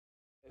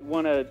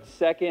want to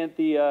second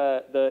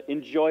the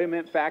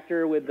enjoyment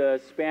factor with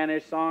the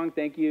Spanish song.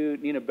 Thank you,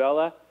 Nina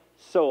Bella.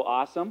 So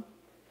awesome.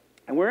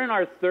 And we're in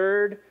our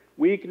third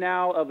week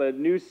now of a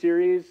new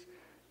series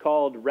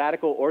called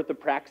Radical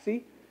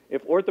Orthopraxy.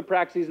 If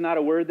orthopraxy is not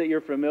a word that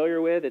you're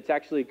familiar with, it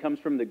actually comes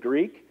from the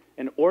Greek.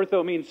 And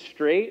ortho means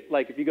straight.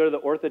 Like if you go to the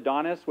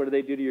orthodontist, what do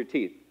they do to your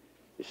teeth?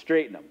 They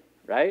straighten them,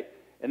 right?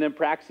 And then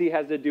praxy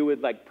has to do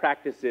with like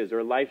practices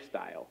or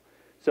lifestyle.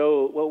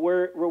 So what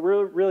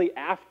we're really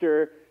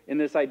after in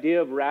this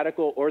idea of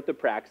radical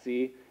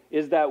orthopraxy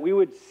is that we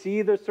would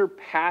see the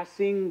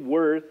surpassing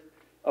worth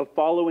of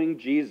following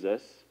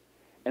Jesus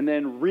and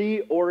then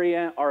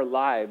reorient our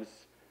lives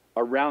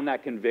around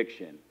that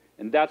conviction.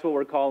 And that's what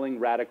we're calling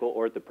radical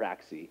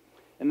orthopraxy.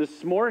 And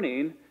this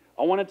morning,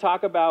 I want to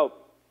talk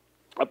about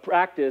a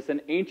practice,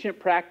 an ancient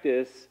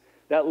practice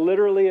that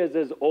literally is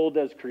as old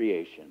as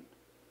creation.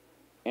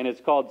 And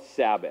it's called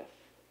Sabbath.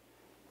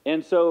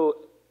 And so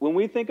when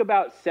we think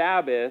about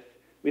Sabbath,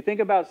 we think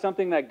about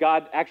something that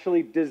God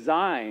actually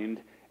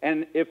designed.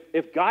 And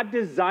if God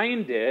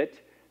designed it,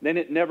 then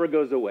it never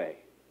goes away.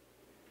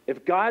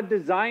 If God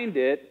designed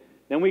it,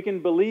 then we can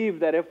believe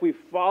that if we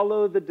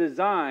follow the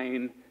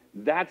design,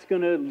 that's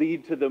going to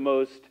lead to the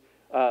most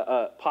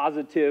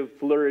positive,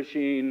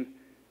 flourishing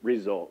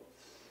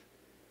results.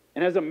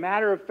 And as a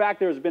matter of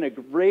fact, there's been a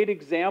great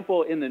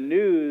example in the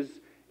news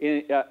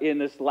in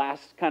this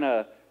last kind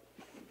of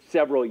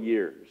several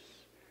years.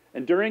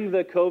 And during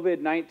the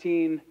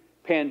COVID-19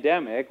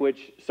 pandemic,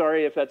 which,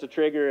 sorry if that's a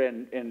trigger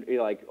and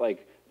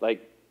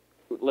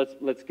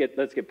let's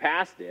get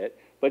past it.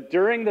 But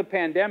during the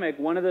pandemic,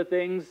 one of the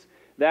things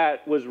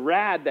that was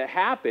rad that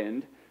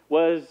happened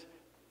was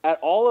at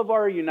all of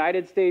our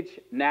United States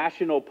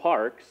national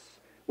parks,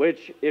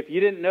 which if you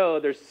didn't know,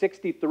 there's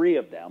 63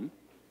 of them,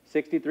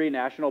 63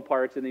 national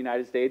parks in the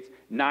United States,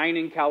 9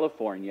 in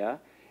California.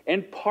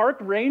 And park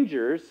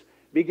rangers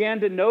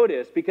began to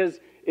notice because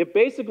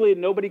basically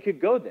nobody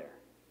could go there.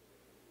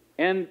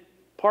 And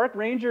park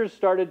rangers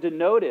started to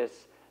notice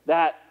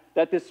that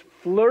this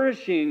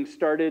flourishing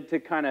started to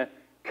kind of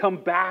come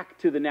back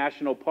to the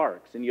national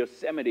parks in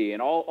Yosemite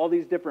and all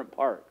these different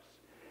parks.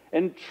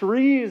 And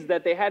trees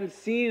that they hadn't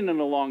seen in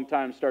a long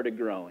time started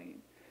growing.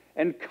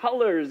 And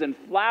colors and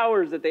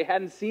flowers that they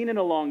hadn't seen in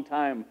a long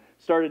time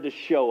started to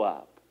show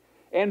up.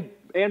 And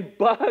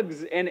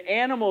bugs and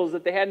animals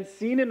that they hadn't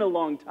seen in a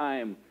long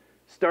time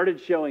started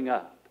showing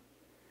up.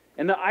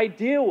 And the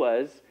idea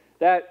was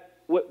that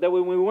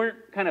when we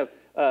weren't kind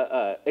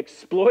of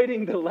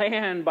exploiting the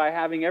land by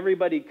having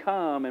everybody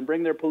come and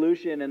bring their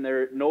pollution and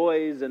their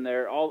noise and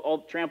their all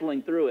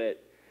trampling through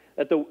it,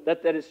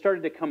 that it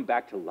started to come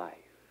back to life.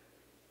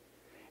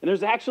 And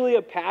there's actually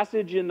a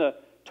passage in the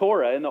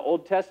Torah, in the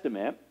Old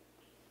Testament,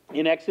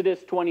 in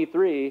Exodus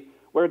 23,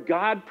 where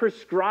God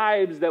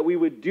prescribes that we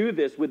would do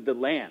this with the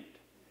land.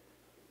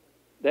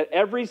 That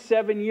every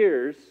 7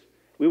 years,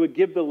 we would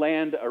give the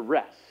land a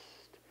rest.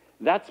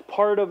 That's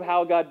part of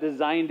how God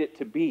designed it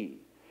to be.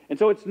 And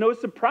so it's no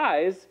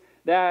surprise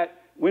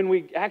that when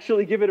we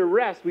actually give it a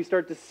rest, we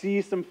start to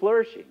see some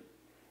flourishing,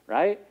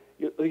 right?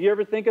 You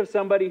ever think of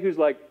somebody who's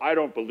like, I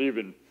don't believe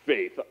in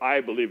faith, I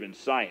believe in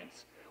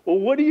science. Well,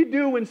 what do you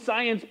do when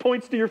science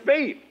points to your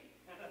faith,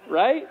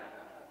 right?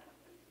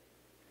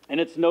 And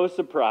it's no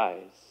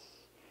surprise.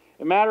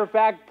 As a matter of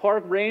fact,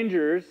 park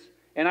rangers,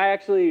 and I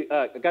actually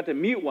got to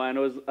meet one. It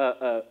was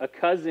a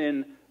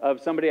cousin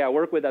of somebody I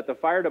work with at the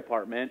fire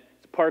department.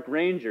 It's a park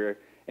ranger.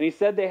 And he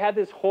said they had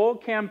this whole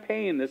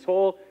campaign, this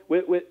whole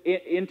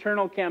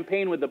internal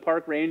campaign with the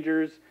park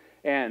rangers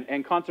and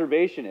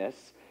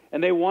conservationists.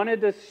 And they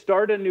wanted to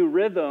start a new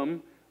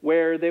rhythm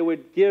where they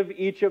would give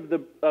each of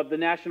the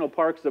national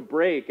parks a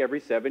break every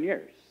 7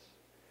 years.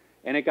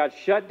 And it got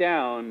shut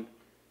down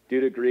due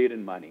to greed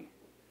and money.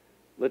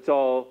 Let's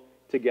all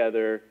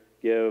together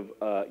give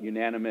a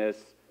unanimous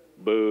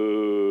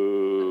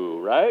boo,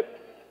 right?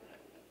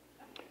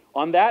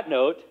 On that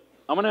note,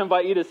 I'm going to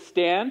invite you to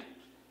stand,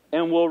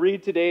 and we'll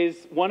read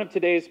one of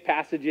today's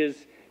passages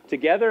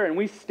together. And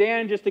we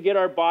stand just to get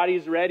our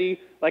bodies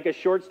ready, like a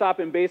shortstop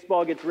in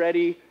baseball gets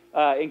ready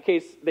in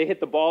case they hit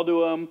the ball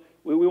to them.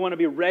 We want to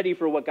be ready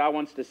for what God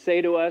wants to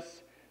say to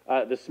us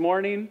this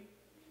morning.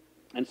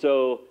 And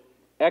so,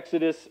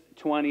 Exodus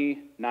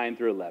 20:9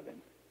 through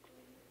 11.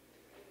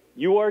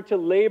 You are to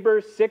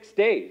labor 6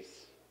 days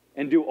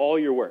and do all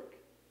your work.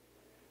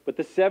 But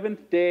the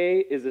seventh day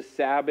is a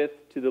Sabbath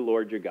to the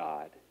Lord your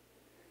God.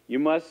 You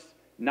must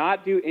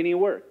not do any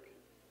work.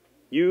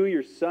 You,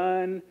 your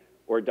son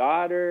or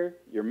daughter,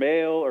 your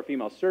male or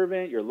female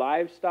servant, your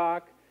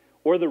livestock,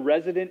 or the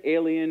resident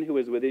alien who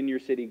is within your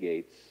city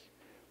gates.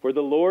 For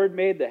the Lord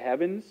made the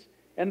heavens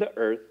and the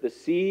earth, the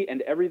sea,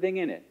 and everything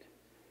in it.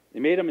 He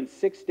made them in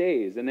 6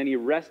 days, and then he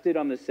rested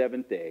on the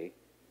seventh day.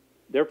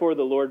 Therefore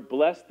the Lord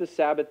blessed the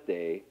Sabbath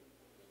day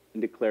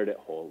and declared it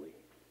holy.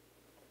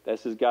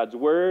 This is God's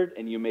word,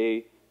 and you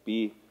may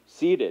be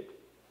seated.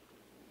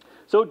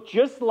 So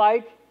just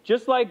like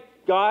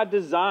God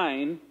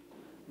designed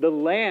the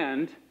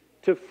land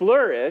to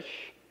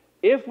flourish,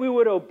 if we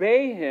would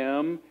obey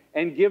him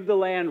and give the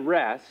land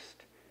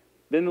rest,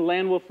 then the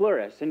land will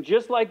flourish. And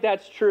just like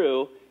that's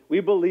true, we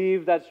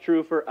believe that's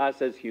true for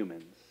us as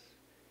humans.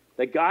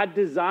 That God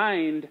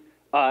designed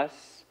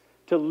us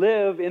to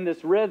live in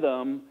this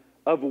rhythm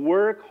of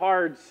work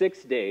hard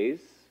 6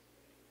 days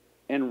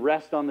and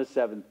rest on the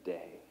seventh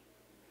day.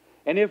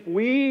 And if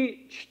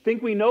we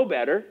think we know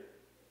better,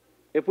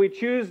 if we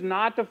choose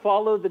not to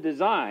follow the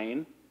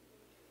design,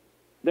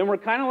 then we're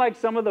kind of like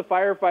some of the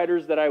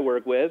firefighters that I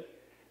work with,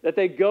 that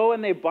they go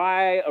and they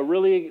buy a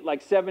really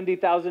like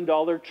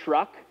 $70,000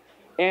 truck,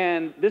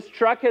 and this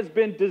truck has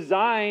been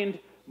designed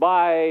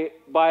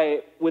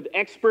with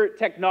expert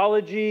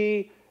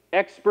technology,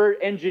 expert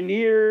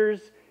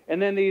engineers,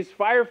 and then these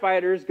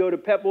firefighters go to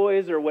Pep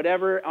Boys or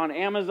whatever on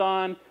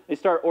Amazon. They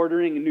start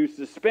ordering a new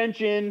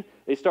suspension.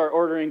 They start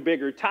ordering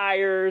bigger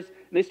tires.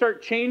 And they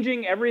start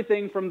changing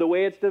everything from the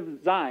way it's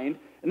designed.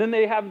 And then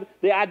they have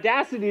the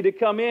audacity to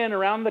come in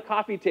around the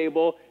coffee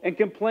table and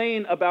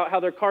complain about how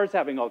their car's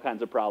having all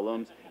kinds of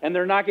problems. And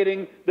they're not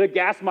getting the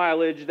gas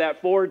mileage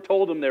that Ford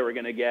told them they were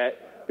going to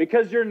get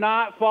because you're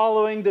not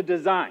following the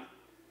design.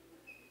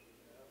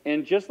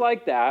 And just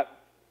like that,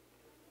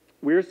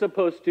 we're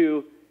supposed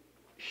to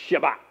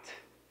Shabbat.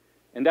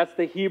 And that's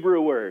the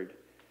Hebrew word,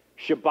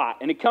 Shabbat.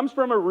 And it comes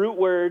from a root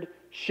word,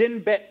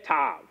 shin bet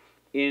tav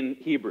in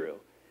Hebrew.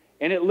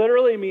 And it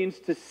literally means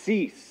to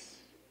cease,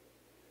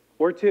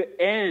 or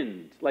to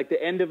end, like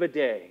the end of a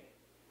day,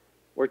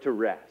 or to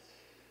rest.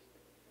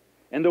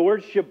 And the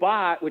word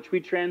Shabbat, which we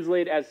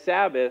translate as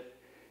Sabbath,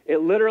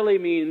 it literally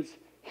means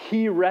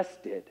he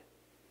rested.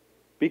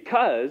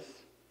 Because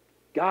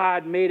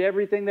God made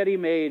everything that he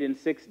made in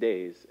 6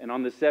 days, and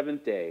on the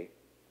seventh day,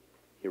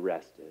 he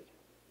rested.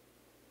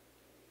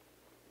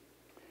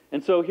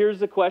 And so here's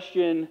the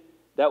question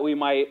that we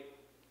might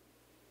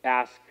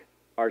ask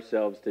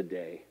ourselves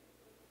today.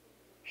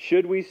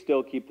 Should we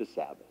still keep the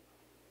Sabbath?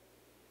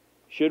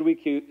 Should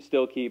we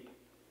still keep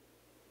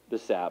the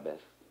Sabbath?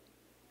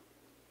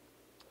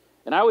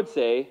 And I would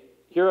say,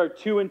 here are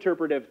two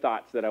interpretive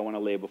thoughts that I want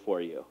to lay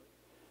before you.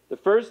 The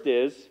first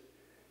is,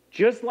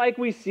 just like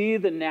we see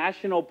the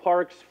national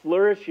parks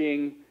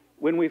flourishing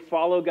when we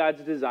follow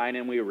God's design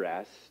and we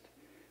rest,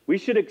 we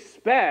should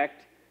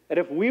expect that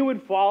if we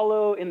would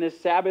follow in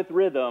this Sabbath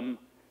rhythm,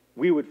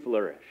 we would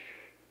flourish.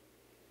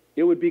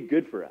 It would be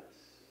good for us.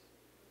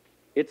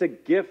 It's a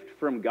gift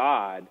from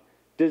God,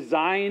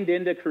 designed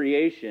into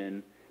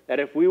creation, that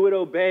if we would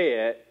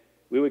obey it,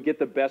 we would get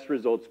the best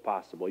results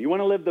possible. You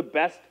want to live the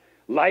best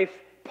life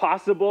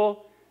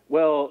possible?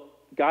 Well,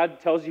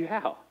 God tells you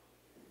how.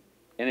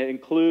 And it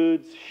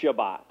includes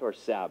Shabbat, or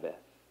Sabbath.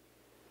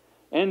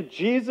 And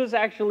Jesus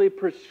actually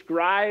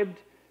prescribed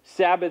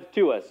Sabbath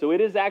to us. So it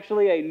is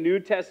actually a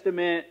New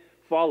Testament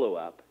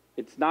follow-up.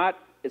 It's not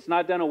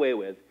done away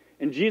with.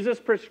 And Jesus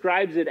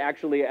prescribes it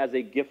actually as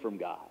a gift from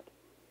God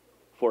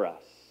for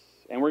us.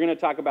 And we're going to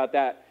talk about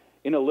that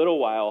in a little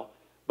while.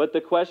 But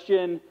the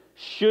question,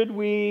 should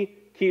we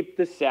keep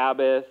the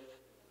Sabbath?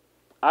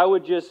 I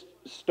would just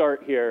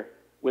start here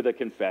with a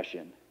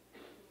confession.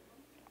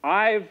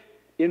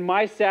 In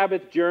my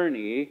Sabbath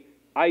journey,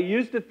 I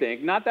used to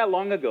think, not that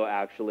long ago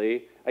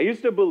actually, I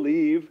used to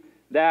believe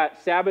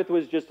that Sabbath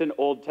was just an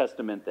Old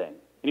Testament thing.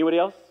 Anybody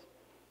else?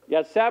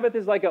 Yeah, Sabbath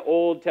is like an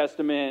Old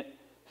Testament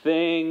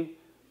thing.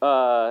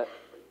 But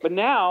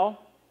now,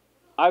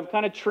 I've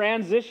kind of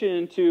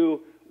transitioned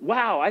to,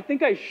 wow, I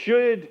think I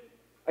should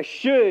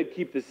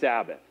keep the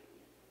Sabbath.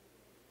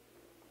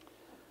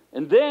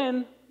 And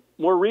then,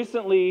 more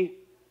recently,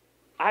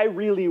 I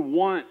really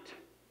want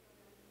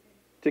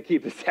to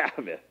keep the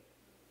Sabbath.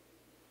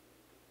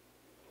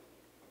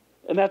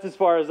 And that's as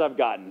far as I've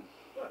gotten,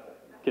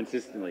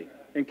 consistently.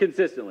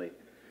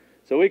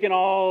 So we can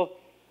all,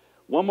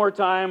 one more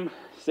time,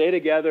 say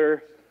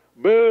together,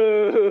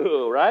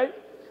 boo, right?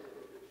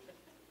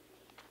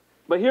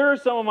 But here are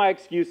some of my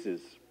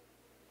excuses.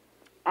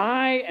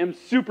 I am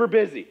super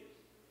busy,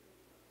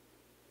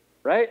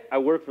 right? I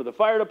work for the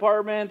fire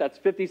department. That's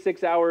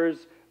 56 hours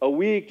a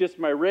week, just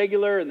my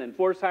regular, and then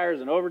force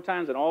hires and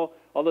overtimes and all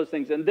those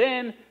things. And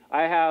then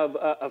I have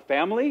a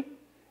family,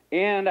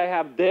 and I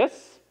have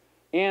this,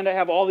 and I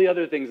have all the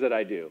other things that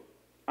I do.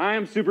 I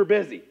am super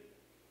busy.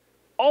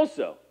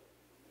 Also,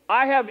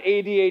 I have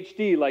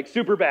ADHD, like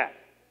super bad.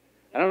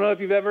 I don't know if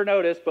you've ever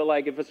noticed, but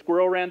like if a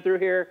squirrel ran through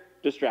here,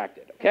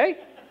 distracted, okay?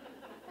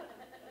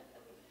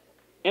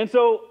 And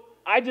so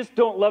I just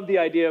don't love the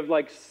idea of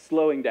like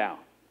slowing down.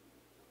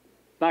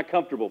 It's not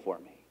comfortable for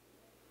me.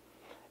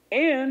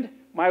 And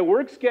my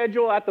work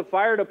schedule at the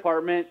fire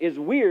department is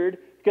weird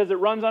because it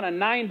runs on a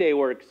 9-day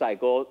work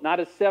cycle, not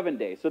a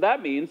 7-day. So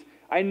that means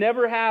I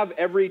never have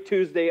every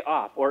Tuesday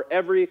off, or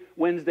every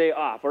Wednesday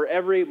off, or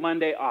every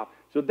Monday off.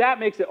 So that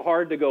makes it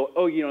hard to go,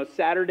 oh,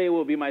 Saturday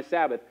will be my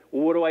Sabbath.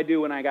 Well, what do I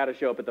do when I got to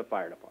show up at the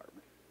fire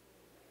department?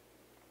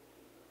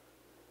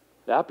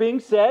 That being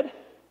said,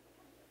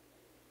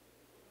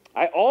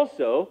 I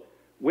also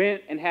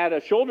went and had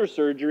a shoulder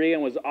surgery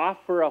and was off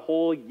for a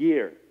whole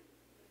year.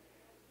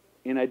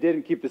 And I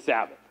didn't keep the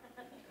Sabbath.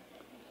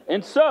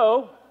 And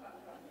so,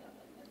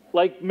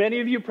 like many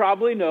of you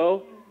probably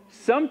know,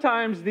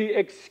 sometimes the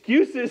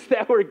excuses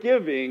that we're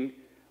giving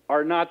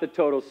are not the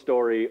total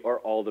story or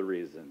all the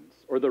reasons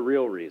or the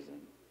real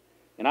reason.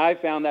 And I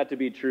found that to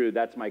be true.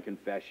 That's my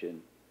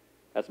confession.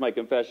 That's my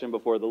confession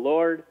before the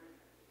Lord.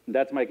 And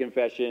that's my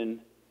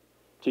confession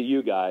to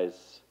you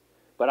guys.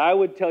 But I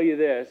would tell you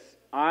this,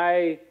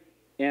 I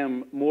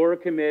am more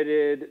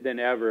committed than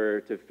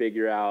ever to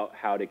figure out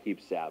how to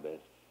keep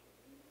Sabbath.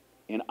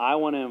 And I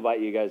want to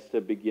invite you guys to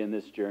begin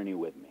this journey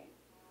with me.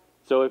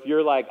 So if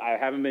you're like, I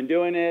haven't been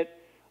doing it,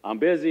 I'm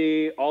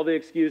busy, all the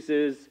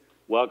excuses,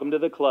 welcome to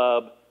the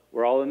club.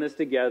 We're all in this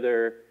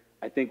together.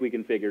 I think we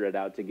can figure it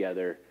out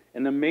together.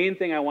 And the main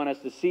thing I want us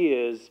to see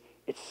is,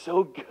 it's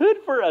so good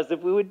for us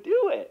if we would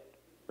do it,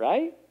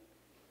 right?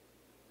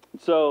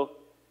 So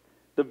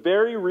the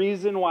very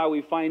reason why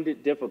we find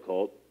it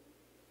difficult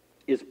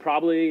is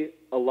probably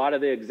a lot of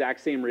the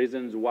exact same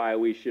reasons why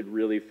we should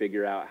really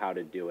figure out how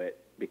to do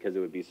it, because it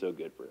would be so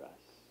good for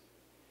us.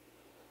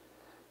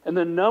 And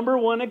the number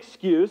one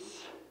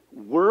excuse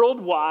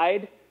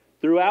worldwide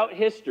throughout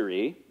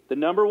history, the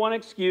number one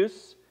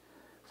excuse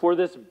for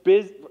this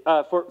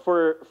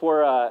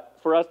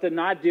for us to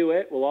not do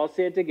it, we'll all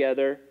say it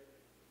together,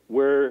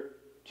 we're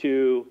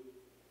too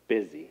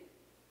busy.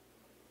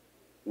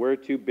 We're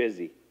too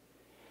busy.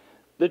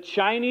 The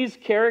Chinese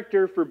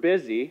character for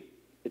busy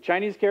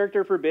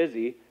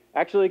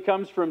actually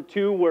comes from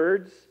two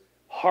words,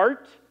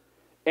 heart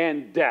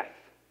and death.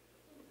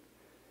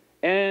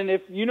 And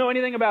if you know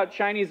anything about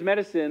Chinese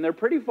medicine, they're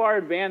pretty far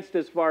advanced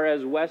as far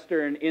as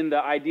Western in the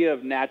idea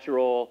of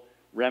natural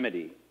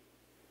remedy.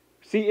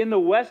 See, in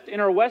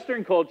our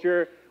Western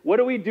culture, what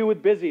do we do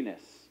with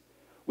busyness?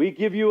 We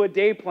give you a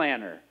day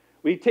planner.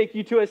 We take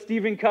you to a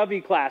Stephen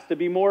Covey class to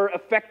be more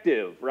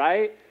effective,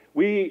 right?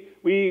 We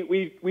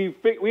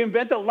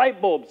invent the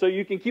light bulb so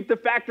you can keep the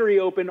factory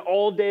open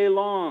all day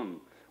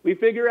long. We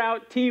figure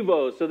out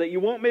TiVo so that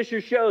you won't miss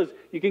your shows.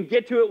 You can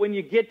get to it when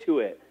you get to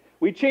it.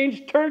 We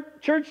change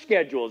church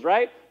schedules,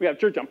 right? We have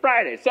church on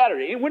Friday,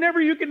 Saturday, and whenever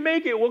you can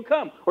make it, we'll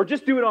come. Or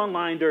just do it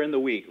online during the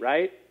week,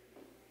 right?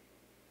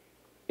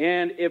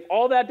 And if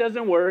all that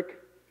doesn't work,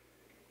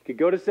 you could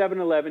go to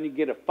 7-Eleven, you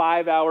get a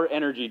 5-hour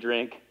energy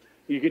drink.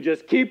 You could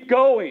just keep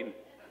going.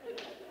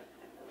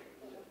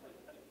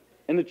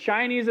 And the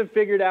Chinese have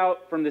figured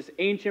out from this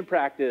ancient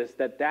practice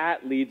that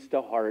leads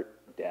to heart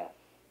death.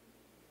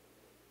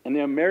 And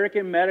the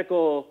American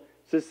Medical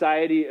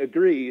Society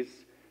agrees,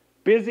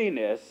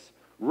 busyness,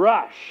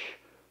 rush,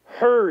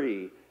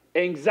 hurry,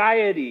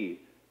 anxiety,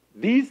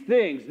 these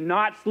things,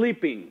 not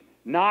sleeping,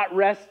 not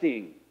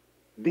resting,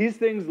 these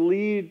things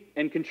lead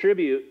and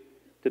contribute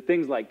to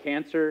things like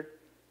cancer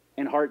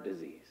and heart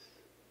disease.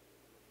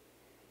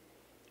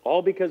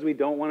 All because we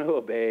don't want to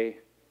obey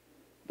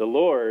the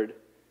Lord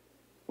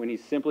when he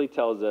simply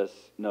tells us,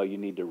 no, you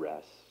need to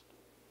rest.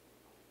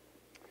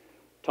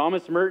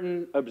 Thomas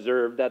Merton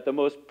observed that the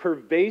most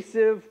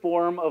pervasive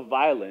form of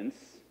violence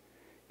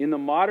in the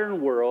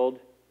modern world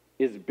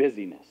is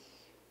busyness.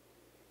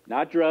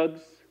 Not drugs,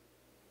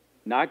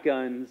 not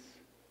guns,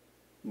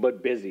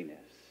 but busyness.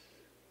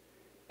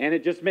 And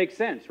it just makes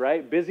sense,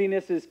 right?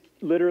 Busyness is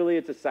literally,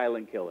 it's a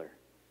silent killer.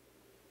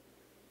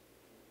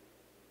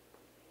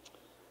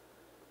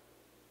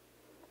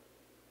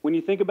 When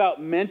you think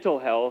about mental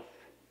health,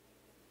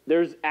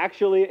 there's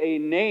actually a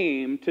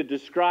name to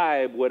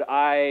describe what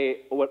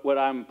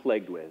I'm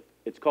plagued with.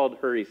 It's called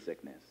hurry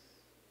sickness.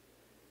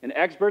 And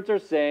experts are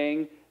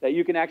saying that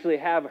you can actually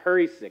have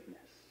hurry sickness.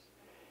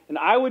 And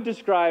I would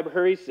describe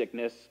hurry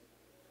sickness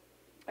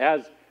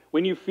as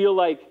when you feel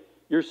like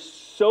you're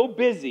so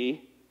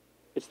busy,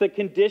 it's the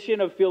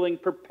condition of feeling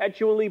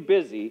perpetually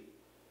busy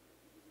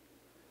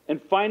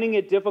and finding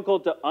it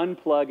difficult to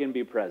unplug and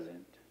be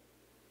present.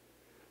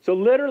 So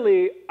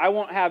literally, I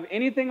won't have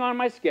anything on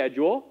my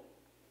schedule.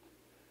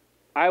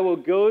 I will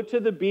go to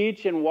the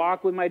beach and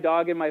walk with my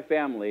dog and my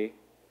family,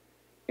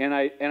 and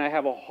I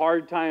have a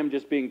hard time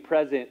just being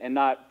present and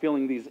not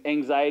feeling these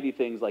anxiety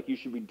things like you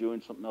should be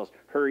doing something else.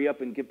 Hurry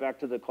up and get back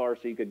to the car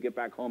so you could get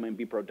back home and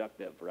be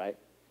productive, right?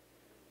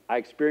 I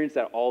experience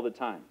that all the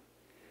time,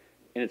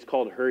 and it's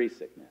called hurry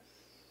sickness,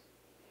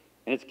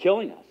 and it's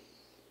killing us.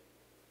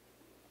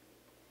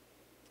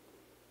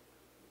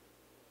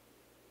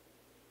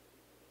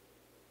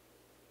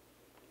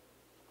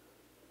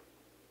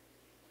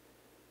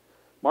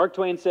 Mark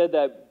Twain said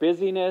that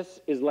busyness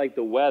is like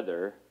the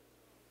weather.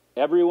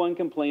 Everyone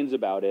complains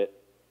about it,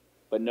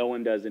 but no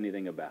one does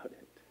anything about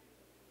it.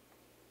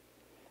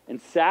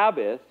 And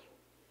Sabbath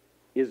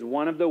is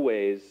one of the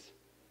ways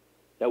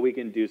that we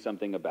can do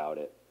something about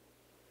it.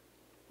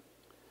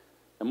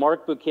 And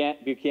Mark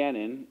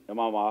Buchanan, am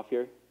I off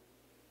here?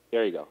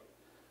 There you go.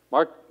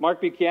 Mark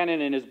Buchanan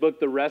in his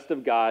book, The Rest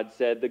of God,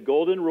 said, the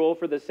golden rule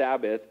for the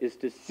Sabbath is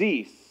to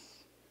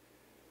cease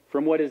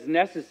from what is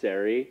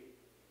necessary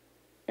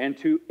and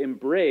to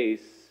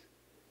embrace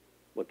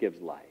what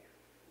gives life.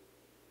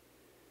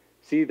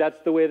 See,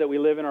 that's the way that we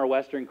live in our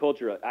Western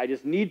culture. I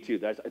just need to.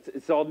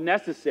 It's all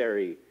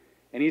necessary.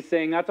 And he's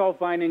saying that's all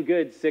fine and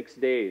good 6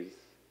 days.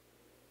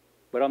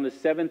 But on the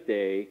seventh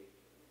day,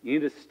 you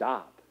need to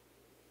stop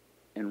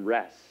and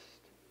rest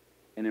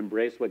and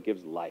embrace what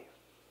gives life.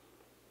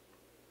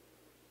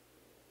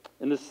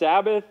 And the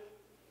Sabbath,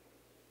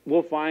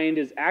 we'll find,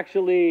 is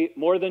actually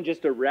more than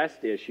just a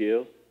rest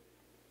issue.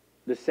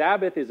 The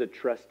Sabbath is a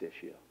trust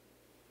issue.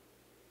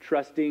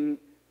 Trusting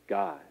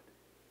God.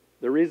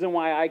 The reason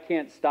why I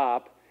can't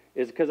stop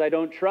is because I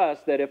don't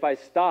trust that if I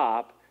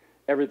stop,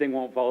 everything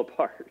won't fall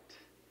apart.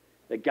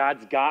 That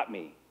God's got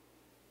me.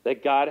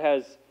 That God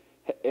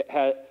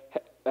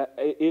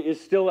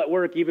is still at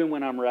work even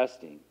when I'm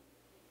resting.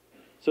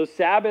 So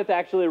Sabbath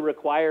actually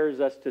requires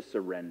us to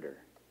surrender.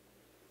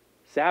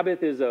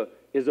 Sabbath is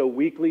a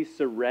weekly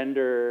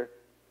surrender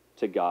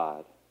to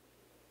God.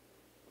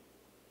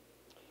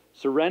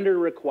 Surrender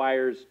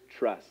requires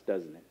trust,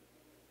 doesn't it?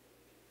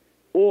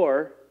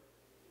 Or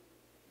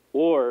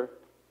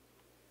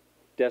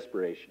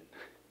desperation,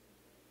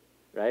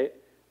 right?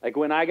 Like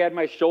when I got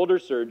my shoulder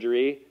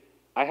surgery,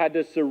 I had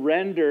to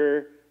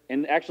surrender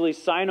and actually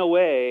sign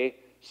away,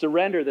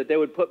 surrender that they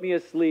would put me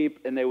asleep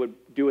and they would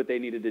do what they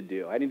needed to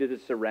do. I needed to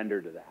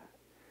surrender to that.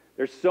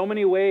 There's so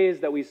many ways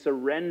that we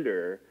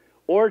surrender,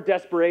 or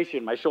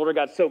desperation. My shoulder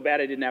got so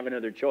bad I didn't have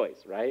another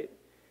choice, right?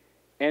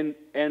 And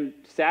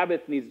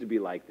Sabbath needs to be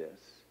like this.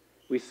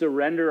 We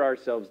surrender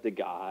ourselves to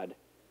God.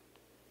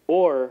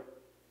 Or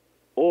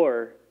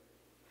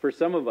for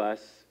some of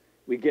us,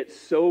 we get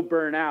so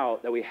burnt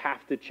out that we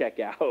have to check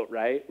out,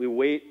 right? We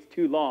wait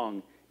too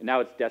long, and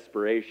now it's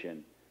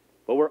desperation.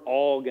 But we're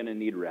all going to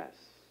need rest.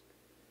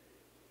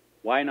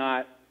 Why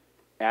not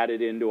add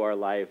it into our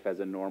life as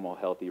a normal,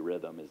 healthy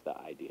rhythm is the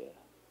idea.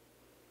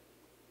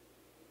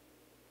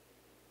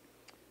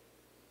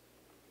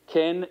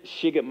 Ken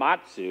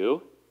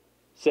Shigematsu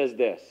says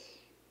this: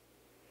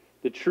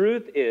 the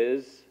truth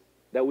is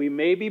that we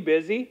may be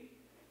busy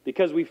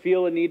because we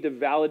feel a need to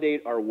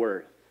validate our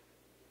worth.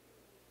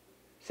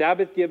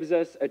 Sabbath gives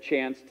us a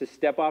chance to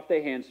step off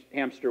the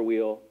hamster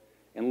wheel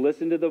and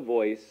listen to the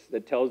voice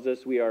that tells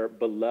us we are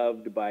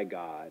beloved by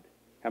God.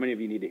 How many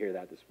of you need to hear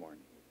that this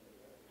morning?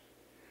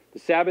 The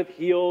Sabbath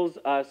heals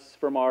us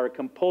from our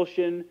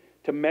compulsion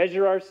to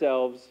measure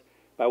ourselves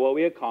by what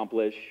we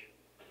accomplish,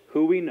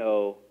 who we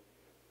know,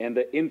 and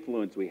the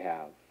influence we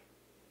have.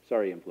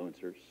 Sorry,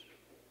 influencers.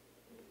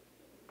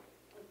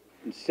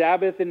 And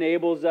Sabbath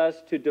enables us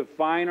to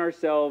define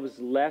ourselves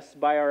less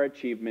by our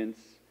achievements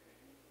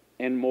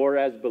and more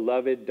as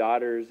beloved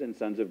daughters and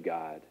sons of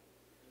God,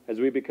 as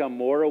we become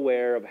more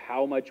aware of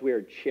how much we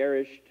are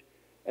cherished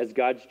as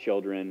God's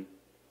children.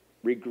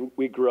 We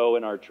grow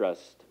in our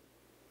trust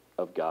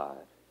of God.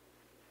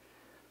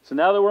 So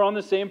now that we're on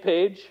the same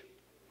page,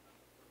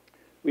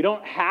 we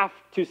don't have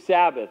to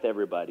Sabbath,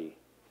 everybody.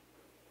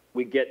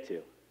 We get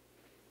to.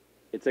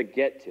 It's a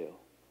get to.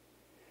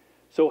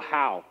 So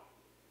how?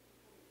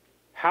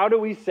 How do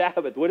we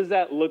Sabbath? What does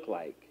that look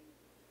like?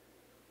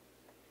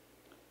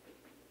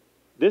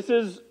 This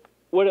is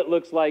what it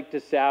looks like to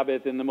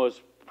Sabbath in the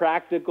most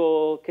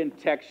practical,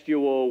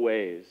 contextual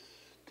ways.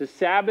 To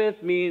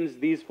Sabbath means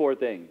these four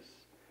things: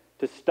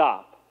 to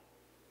stop,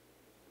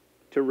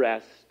 to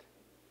rest,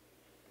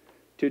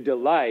 to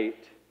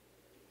delight,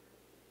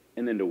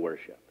 and then to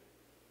worship.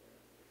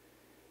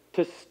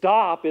 To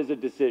stop is a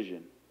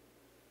decision.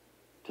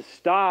 To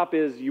stop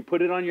is you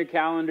put it on your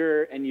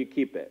calendar and you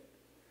keep it.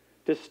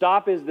 To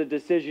stop is the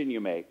decision you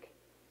make.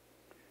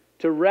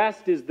 To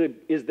rest is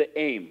the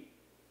aim.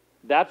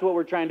 That's what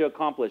we're trying to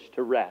accomplish,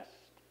 to rest.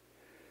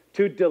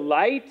 To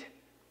delight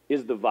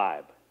is the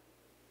vibe.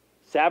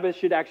 Sabbath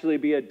should actually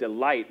be a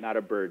delight, not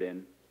a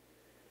burden.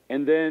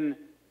 And then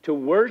to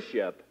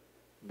worship,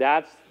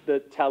 that's the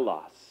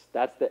telos.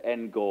 That's the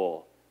end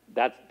goal.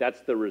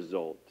 That's the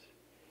result.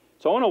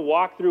 So I want to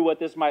walk through what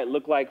this might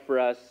look like for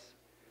us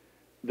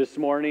this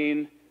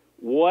morning.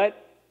 What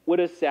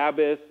would a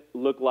Sabbath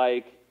look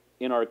like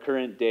in our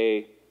current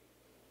day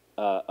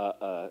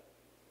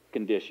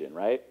condition,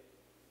 right?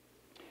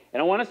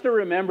 And I want us to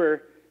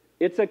remember,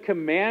 it's a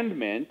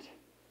commandment,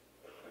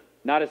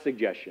 not a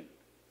suggestion.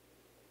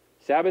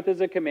 Sabbath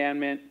is a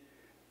commandment,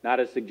 not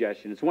a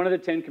suggestion. It's one of the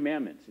 10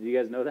 commandments. Do you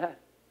guys know that?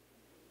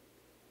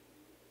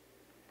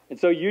 And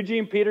so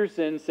Eugene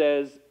Peterson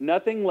says,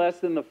 nothing less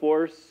than the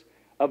force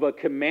of a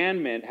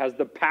commandment has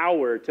the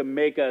power to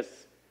make us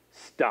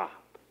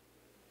stop.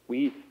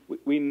 We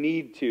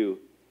need to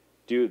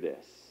do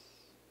this.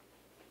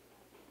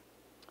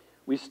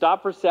 We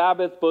stop for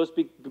Sabbath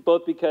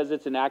both because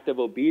it's an act of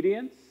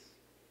obedience,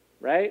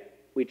 right?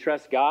 We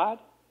trust God.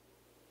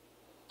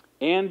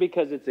 And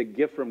because it's a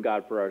gift from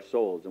God for our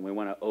souls, and we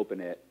want to open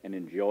it and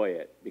enjoy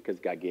it because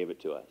God gave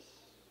it to us.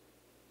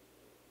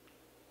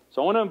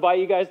 So I want to invite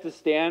you guys to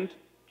stand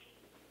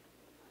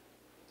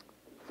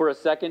for a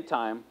second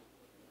time.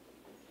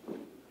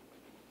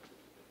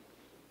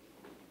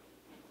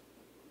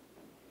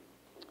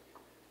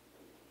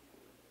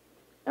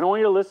 And I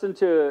want you to listen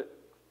to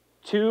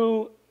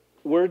two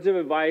words of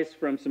advice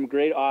from some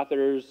great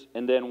authors,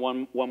 and then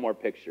one more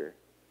picture.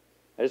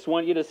 I just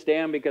want you to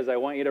stand because I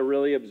want you to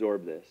really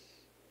absorb this.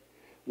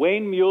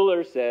 Wayne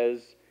Mueller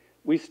says,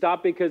 we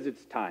stop because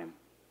it's time.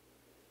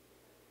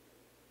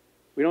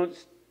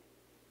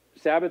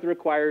 Sabbath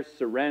requires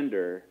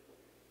surrender.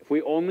 If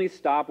we only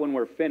stop when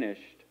we're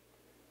finished,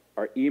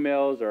 our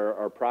emails,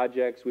 our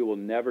projects. We will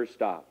never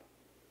stop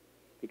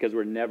because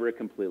we're never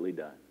completely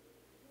done.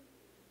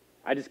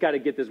 I just got to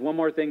get this one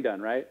more thing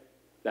done, right?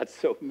 That's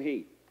so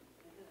me.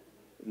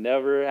 It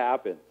never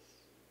happens.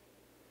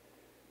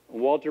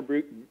 Walter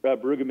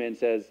Brueggemann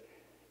says,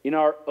 in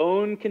our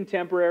own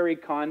contemporary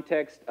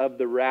context of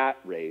the rat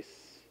race,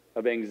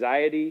 of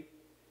anxiety,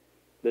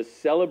 the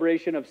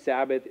celebration of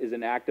Sabbath is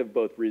an act of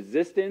both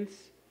resistance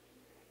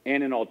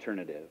and an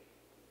alternative.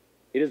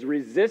 It is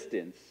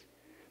resistance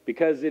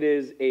because it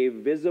is a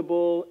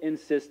visible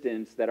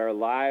insistence that our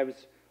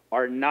lives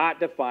are not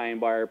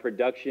defined by our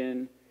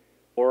production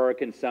or our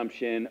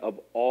consumption of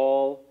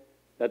all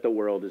that the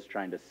world is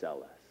trying to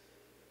sell us.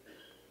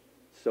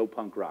 So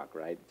punk rock,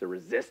 right? It's a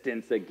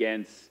resistance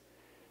against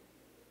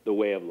the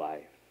way of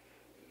life.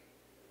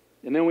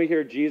 And then we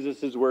hear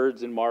Jesus'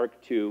 words in Mark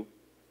 2,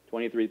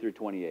 23 through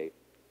 28.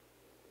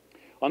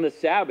 On the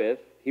Sabbath,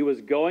 he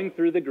was going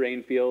through the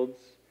grain fields,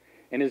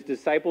 and his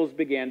disciples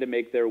began to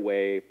make their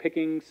way,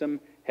 picking some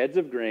heads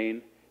of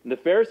grain. And the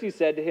Pharisees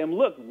said to him,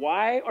 "Look,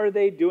 why are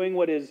they doing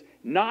what is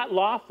not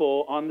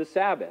lawful on the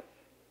Sabbath?"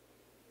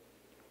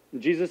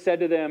 And Jesus said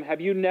to them,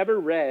 "Have you never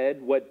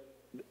read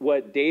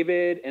what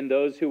David and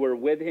those who were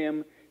with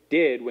him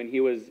did when he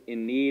was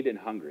in need and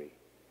hungry?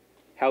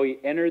 How he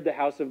entered the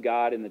house of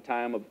God in the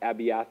time of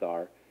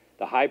Abiathar,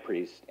 the high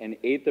priest, and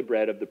ate the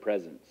bread of the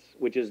presence,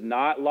 which is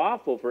not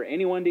lawful for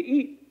anyone to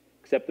eat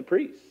except the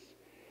priests.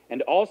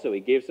 And also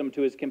he gave some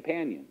to his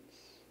companions.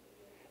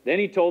 Then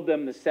he told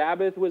them the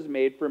Sabbath was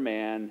made for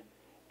man,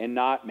 and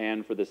not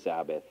man for the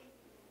Sabbath.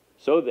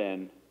 So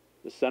then,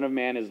 the Son of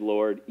Man is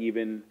Lord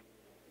even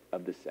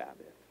of the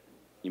Sabbath."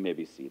 You may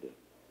be seated.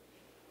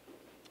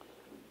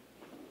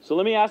 So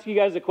let me ask you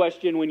guys a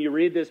question. When you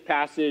read this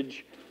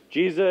passage,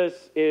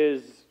 Jesus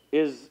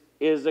is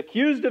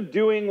accused of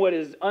doing what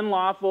is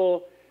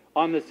unlawful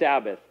on the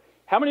Sabbath.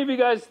 How many of you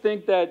guys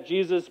think that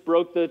Jesus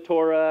broke the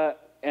Torah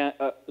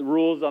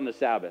rules on the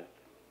Sabbath?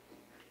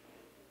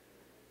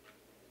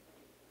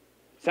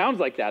 Sounds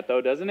like that,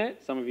 though, doesn't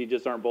it? Some of you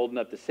just aren't bold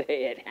enough to say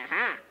it.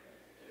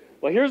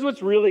 Well, here's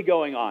what's really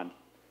going on.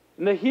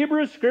 In the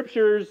Hebrew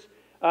scriptures,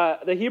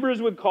 the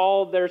Hebrews would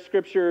call their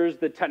scriptures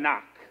the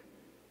Tanakh,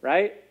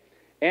 right?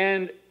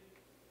 And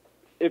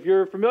if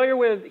you're familiar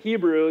with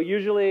Hebrew,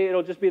 usually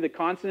it'll just be the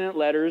consonant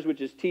letters, which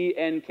is T,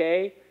 N,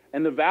 K,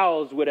 and the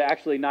vowels would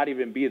actually not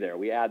even be there.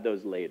 We add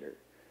those later.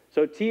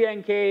 So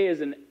TNK is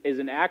an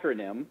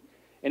acronym,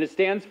 and it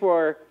stands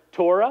for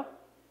Torah,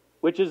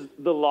 which is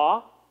the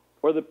law,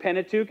 or the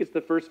Pentateuch. It's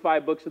the first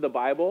 5 books of the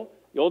Bible.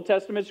 The Old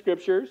Testament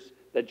scriptures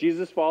that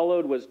Jesus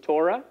followed was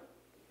Torah.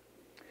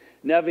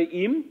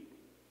 Nevi'im,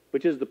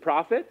 which is the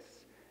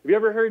prophets. Have you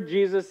ever heard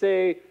Jesus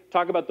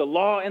talk about the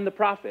law and the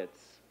prophets?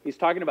 He's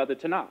talking about the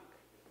Tanakh,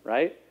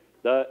 right?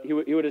 He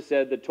would have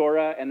said the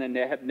Torah and the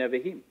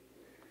Nevi'im.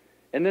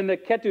 And then the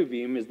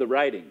Ketuvim is the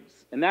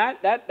writings. And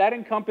that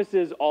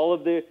encompasses all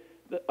of the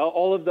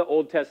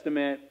Old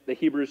Testament, the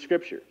Hebrew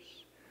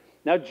scriptures.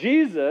 Now,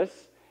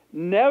 Jesus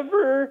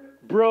never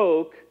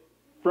broke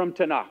from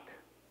Tanakh.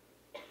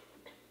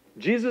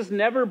 Jesus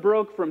never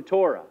broke from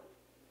Torah.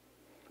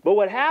 But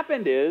what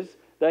happened is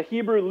the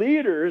Hebrew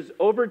leaders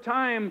over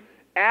time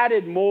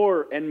added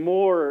more and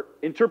more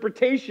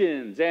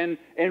interpretations and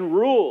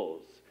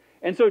rules.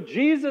 And so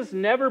Jesus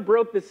never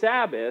broke the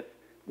Sabbath.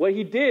 What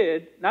he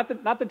did, not the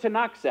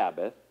Tanakh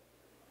Sabbath,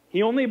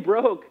 he only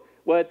broke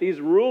what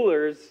these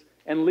rulers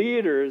and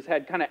leaders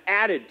had kind of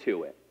added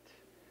to it.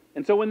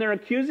 And so when they're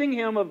accusing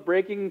him of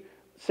breaking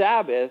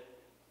Sabbath,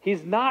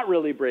 he's not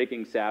really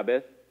breaking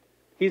Sabbath.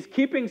 He's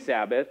keeping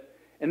Sabbath,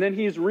 and then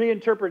he's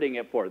reinterpreting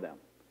it for them.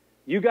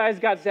 You guys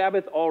got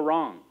Sabbath all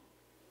wrong.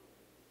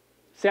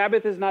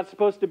 Sabbath is not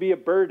supposed to be a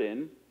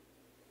burden.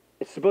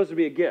 It's supposed to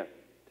be a gift.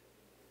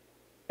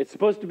 It's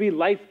supposed to be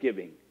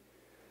life-giving.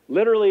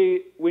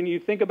 Literally, when you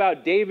think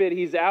about David,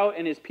 he's out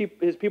and his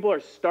people are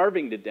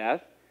starving to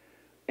death.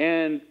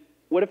 And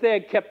what if they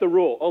had kept the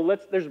rule? Oh,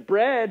 there's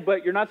bread,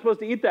 but you're not supposed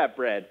to eat that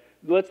bread.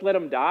 Let's let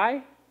them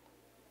die?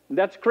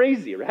 That's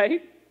crazy,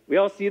 right? We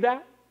all see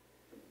that?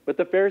 But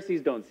the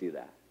Pharisees don't see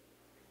that.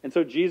 And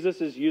so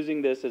Jesus is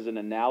using this as an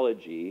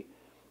analogy.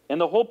 And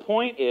the whole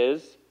point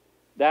is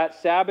that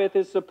Sabbath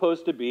is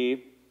supposed to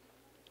be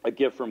a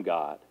gift from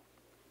God.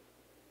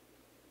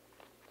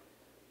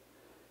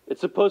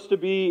 It's supposed to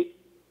be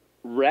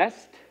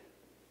rest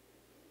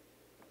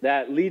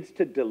that leads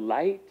to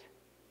delight,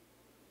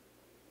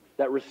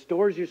 that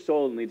restores your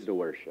soul and leads to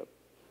worship.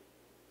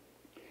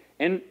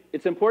 And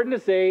it's important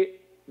to say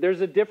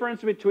there's a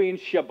difference between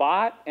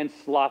Shabbat and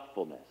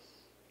slothfulness.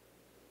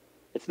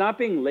 It's not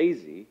being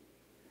lazy.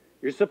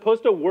 You're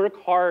supposed to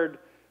work hard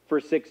for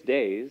 6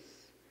 days.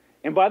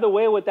 And by the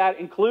way, what that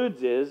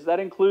includes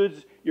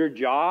your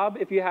job,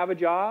 if you have a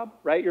job,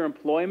 right? Your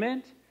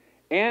employment.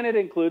 And it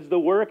includes, the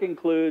work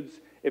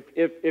includes,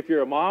 if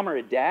you're a mom or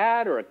a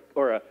dad or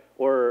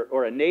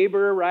a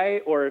neighbor,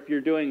 right? Or if you're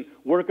doing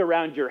work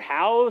around your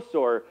house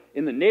or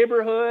in the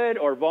neighborhood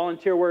or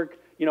volunteer work,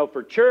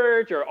 for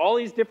church or all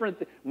these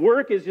different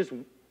work is just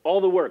All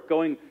the work,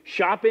 going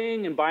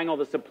shopping and buying all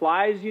the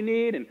supplies you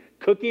need and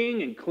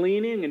cooking and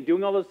cleaning and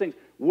doing all those things.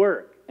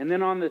 Work. And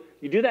then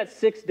you do that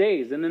 6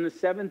 days, and then the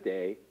seventh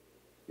day,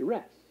 you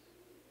rest.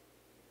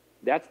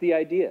 That's the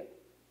idea.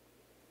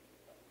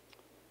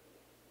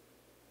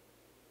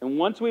 And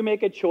once we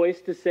make a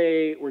choice to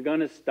say we're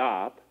going to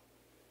stop,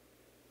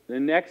 the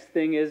next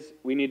thing is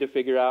we need to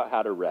figure out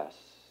how to rest.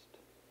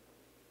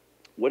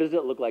 What does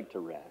it look like to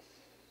rest?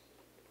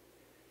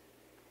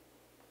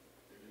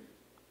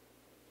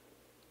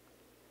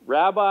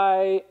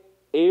 Rabbi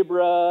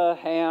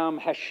Abraham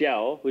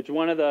Heschel, which is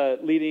one of the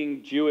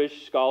leading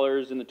Jewish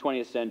scholars in the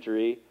 20th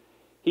century,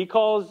 he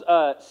calls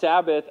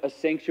Sabbath a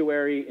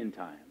sanctuary in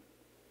time.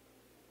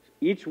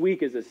 Each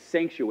week is a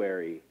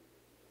sanctuary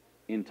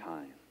in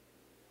time.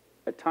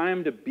 A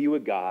time to be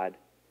with God.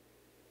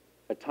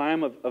 A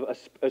time of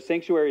a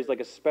sanctuary is like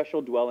a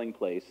special dwelling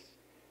place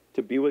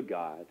to be with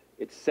God.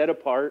 It's set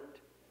apart,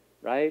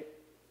 right,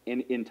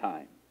 in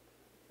time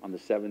on the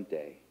seventh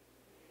day.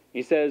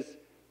 He says,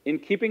 in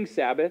keeping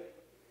Sabbath,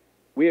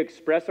 we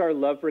express our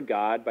love for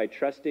God by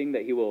trusting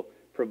that He will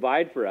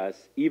provide for us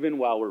even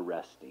while we're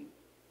resting.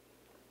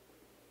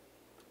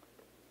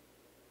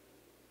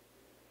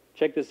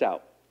 Check this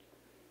out.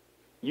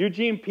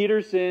 Eugene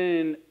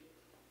Peterson,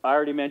 I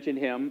already mentioned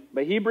him,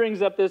 but he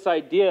brings up this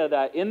idea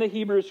that in the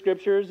Hebrew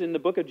Scriptures, in the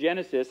book of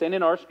Genesis, and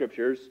in our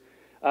Scriptures,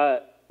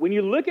 when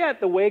you look at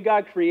the way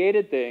God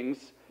created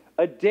things,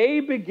 a day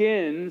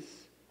begins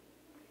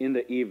in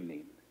the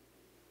evening.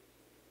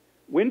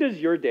 When does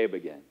your day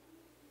begin?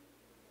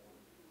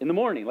 In the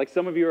morning. Like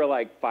some of you are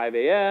like 5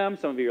 a.m.,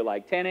 some of you are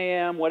like 10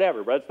 a.m.,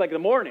 whatever, but it's like the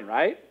morning,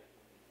 right?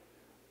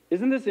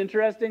 Isn't this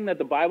interesting that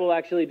the Bible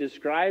actually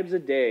describes a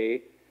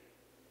day?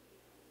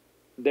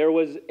 There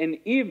was an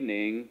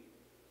evening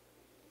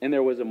and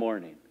there was a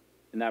morning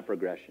in that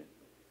progression.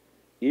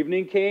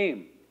 Evening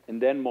came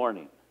and then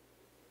morning.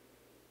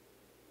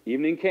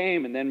 Evening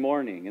came and then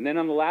morning. And then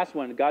on the last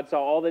one, God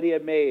saw all that He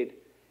had made,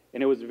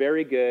 and it was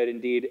very good.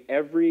 Indeed,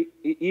 every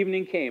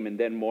evening came and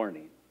then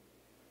morning.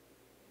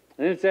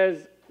 And then it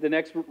says, the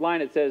next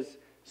line, it says,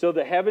 so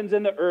the heavens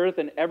and the earth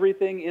and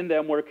everything in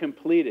them were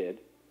completed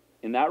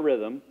in that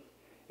rhythm.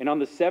 And on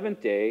the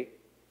seventh day,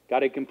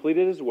 God had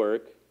completed His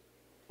work,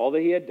 all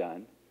that He had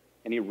done,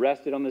 and He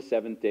rested on the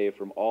seventh day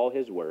from all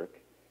His work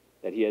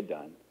that He had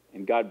done.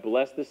 And God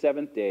blessed the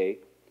seventh day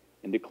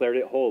and declared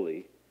it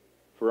holy,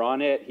 for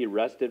on it He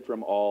rested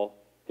from all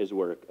His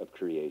work of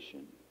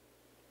creation.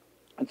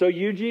 And so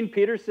Eugene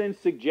Peterson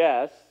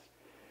suggests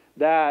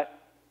that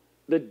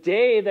the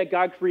day that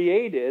God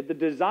created, the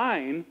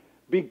design,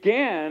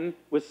 began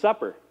with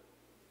supper.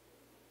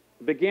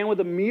 It began with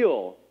a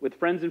meal with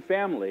friends and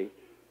family.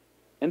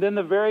 And then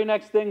the very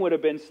next thing would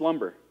have been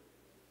slumber,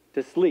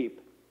 to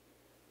sleep.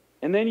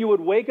 And then you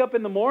would wake up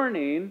in the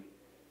morning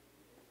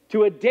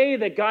to a day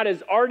that God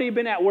has already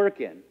been at work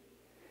in.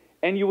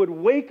 And you would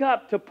wake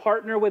up to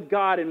partner with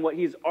God in what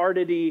He's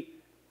already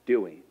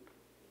doing.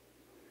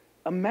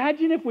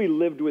 Imagine if we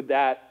lived with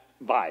that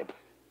vibe.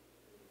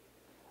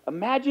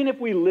 Imagine if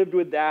we lived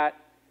with that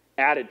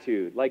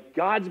attitude. Like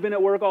God's been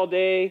at work all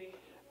day.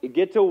 You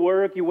get to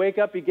work, you wake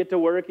up, you get to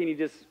work, and you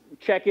just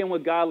check in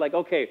with God like,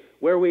 okay,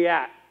 where are we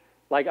at?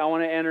 Like, I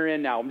want to enter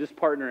in now. I'm just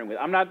partnering with.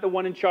 I'm not the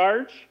one in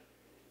charge.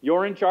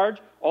 You're in charge.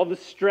 All the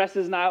stress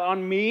is not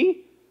on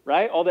me,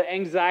 right? All the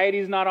anxiety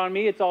is not on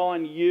me. It's all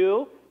on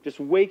you. Just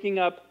waking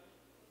up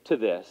to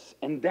this.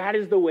 And that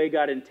is the way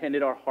God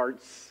intended our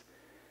hearts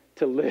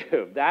to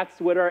live.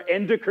 That's what our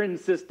endocrine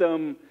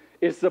system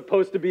is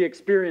supposed to be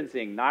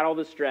experiencing, not all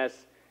the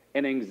stress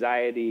and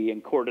anxiety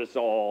and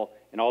cortisol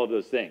and all of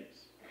those things.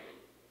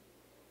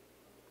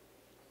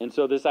 And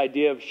so this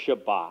idea of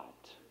Shabbat.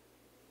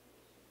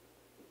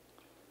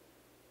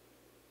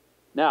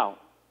 Now,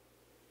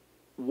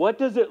 what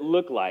does it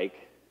look like?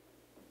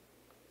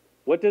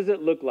 What does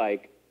it look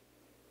like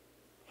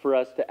for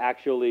us to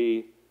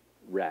actually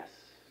rest?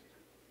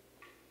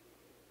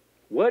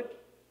 What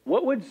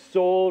would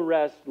soul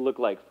rest look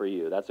like for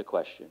you? That's a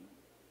question.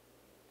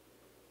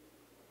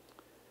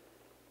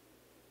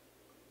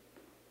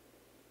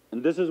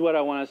 And this is what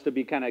I want us to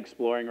be kind of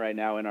exploring right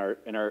now in our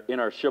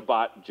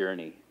Shabbat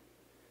journey.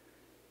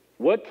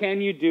 What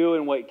can you do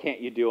and what can't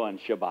you do on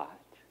Shabbat?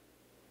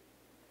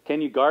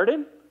 Can you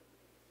garden?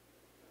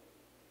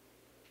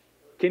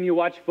 Can you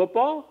watch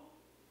football?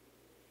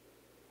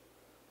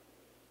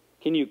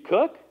 Can you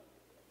cook?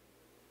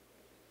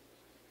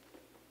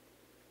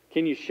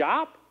 Can you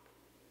shop?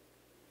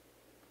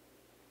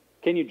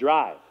 Can you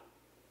drive?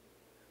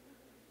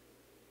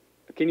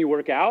 Can you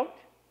work out?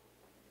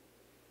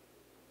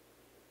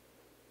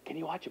 Can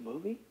you watch a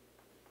movie?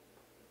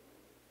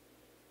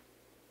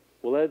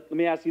 Well, let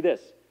me ask you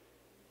this.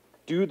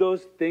 Do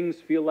those things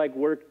feel like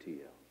work to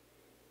you?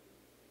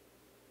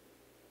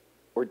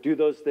 Or do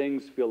those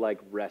things feel like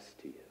rest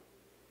to you?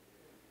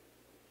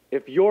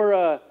 If you're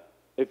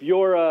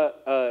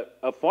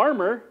a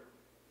farmer,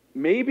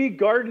 maybe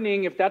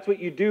gardening, if that's what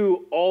you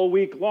do all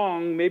week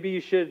long, maybe you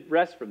should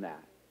rest from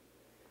that.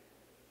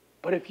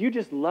 But if you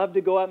just love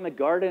to go out in the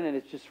garden and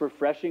it's just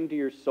refreshing to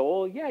your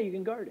soul, yeah, you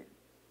can garden.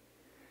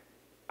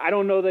 I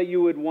don't know that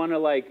you would want to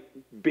like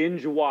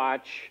binge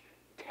watch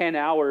 10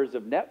 hours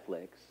of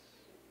Netflix.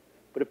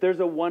 But if there's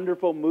a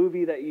wonderful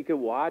movie that you could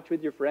watch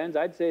with your friends,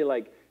 I'd say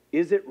like,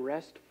 is it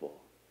restful?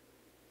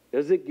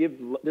 Does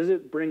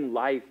it bring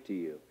life to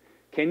you?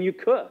 Can you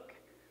cook?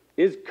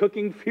 Is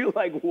cooking feel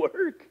like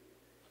work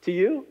to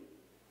you?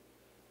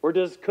 Or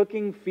does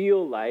cooking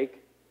feel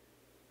like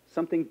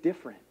something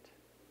different?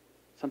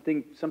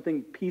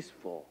 Something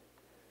peaceful,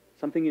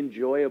 something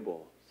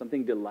enjoyable,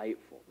 something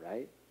delightful,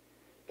 right?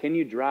 Can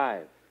you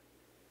drive?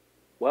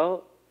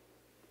 Well,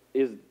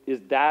 is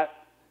that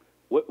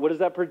what does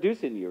that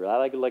produce in you?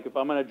 Right? Like if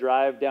I'm going to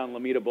drive down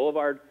Lomita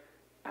Boulevard,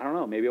 I don't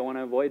know, maybe I want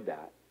to avoid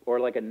that.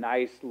 Or like a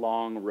nice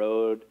long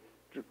road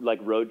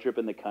trip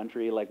in the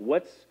country. Like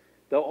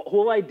the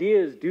whole idea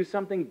is do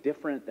something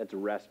different that's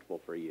restful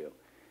for you.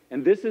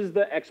 And this is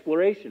the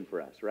exploration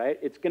for us, right?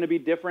 It's going to be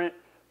different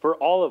for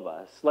all of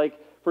us. Like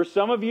for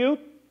some of you,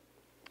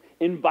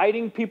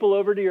 inviting people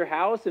over to your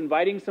house,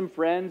 inviting some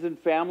friends and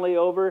family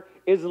over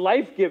is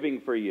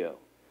life-giving for you.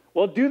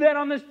 Well, do that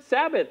on the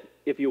Sabbath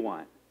if you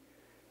want.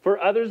 For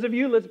others of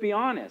you, let's be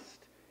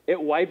honest, it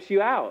wipes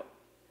you out.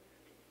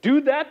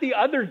 Do that the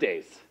other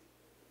days.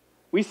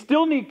 We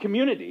still need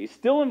community,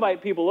 still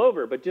invite people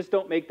over, but just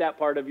don't make that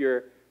part of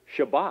your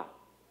Shabbat.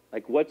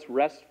 Like what's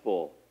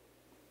restful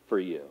for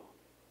you?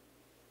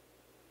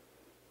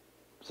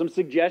 Some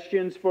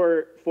suggestions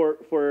for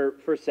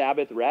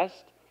Sabbath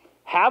rest.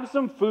 Have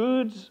some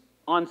foods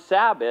on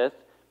Sabbath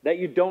that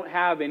you don't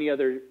have any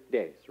other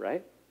days,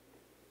 right?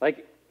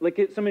 Like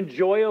some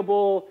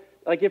enjoyable,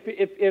 like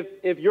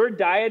if you're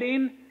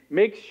dieting,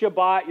 make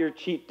Shabbat your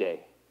cheat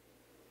day,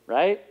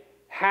 right?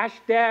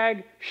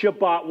 Hashtag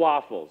Shabbat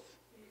waffles,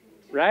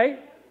 right?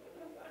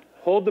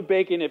 Hold the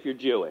bacon if you're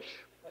Jewish.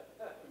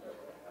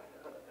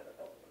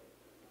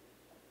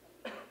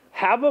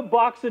 Have a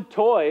box of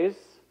toys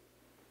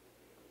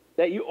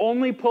that you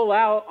only pull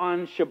out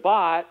on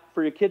Shabbat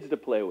for your kids to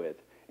play with.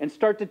 And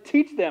start to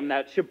teach them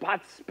that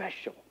Shabbat's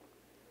special.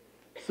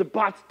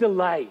 Shabbat's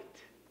delight.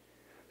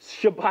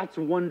 Shabbat's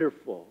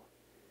wonderful.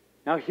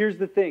 Now here's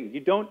the thing.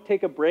 You don't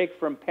take a break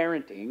from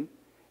parenting.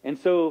 And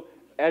so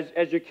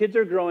as your kids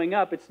are growing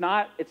up, it's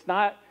not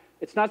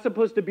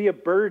supposed to be a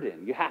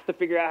burden. You have to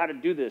figure out how to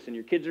do this. And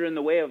your kids are in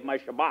the way of my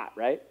Shabbat,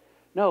 right?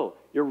 No,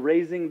 you're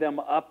raising them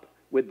up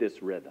with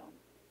this rhythm.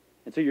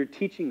 And so you're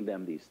teaching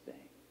them these things.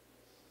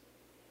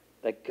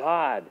 That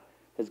God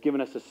has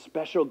given us a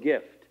special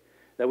gift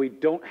that we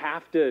don't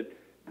have to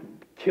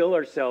kill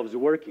ourselves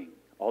working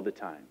all the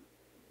time.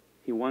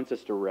 He wants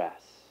us to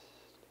rest.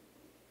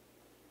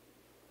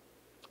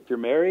 If you're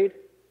married,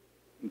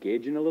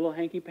 engage in a little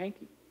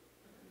hanky-panky.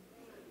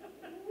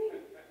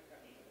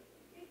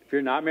 If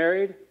you're not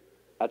married,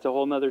 that's a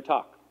whole nother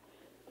talk.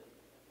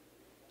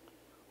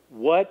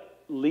 What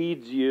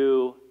leads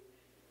you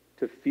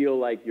to feel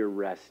like you're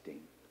resting?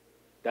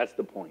 That's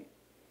the point.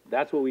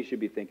 That's what we should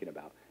be thinking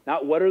about.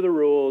 Not what are the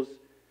rules,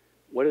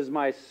 what does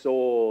my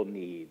soul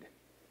need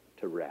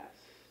to rest?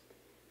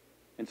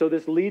 And so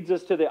this leads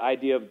us to the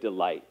idea of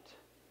delight.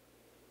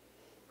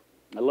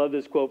 I love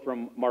this quote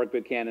from Mark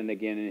Buchanan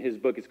again, and his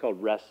book is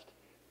called Rest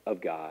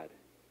of God.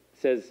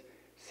 It says,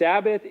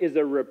 Sabbath is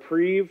a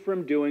reprieve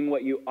from doing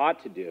what you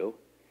ought to do,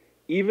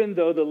 even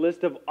though the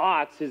list of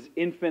oughts is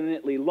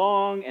infinitely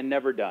long and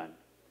never done.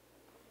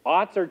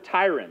 Oughts are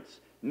tyrants,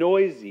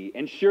 noisy,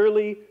 and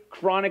surely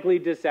chronically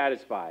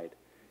dissatisfied.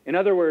 In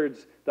other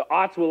words, the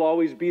oughts will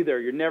always be there.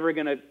 You're never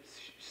going to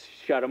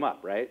shut them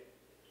up, right?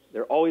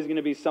 There's always going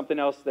to be something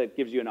else that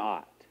gives you an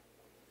ought.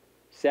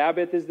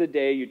 Sabbath is the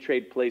day you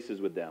trade places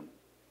with them.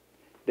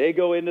 They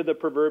go into the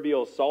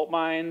proverbial salt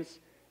mines,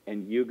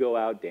 and you go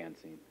out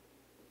dancing.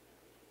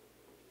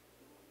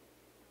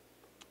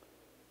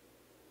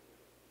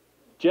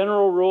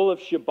 General rule of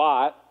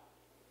Shabbat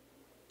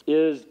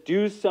is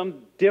do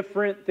some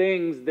different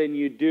things than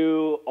you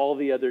do all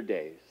the other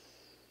days.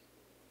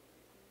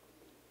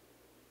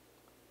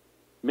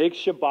 Make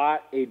Shabbat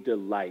a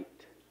delight.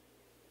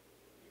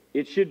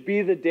 It should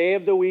be the day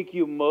of the week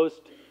you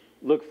most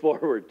look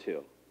forward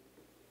to.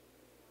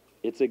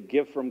 It's a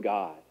gift from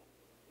God.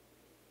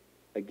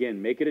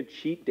 Again, make it a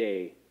cheat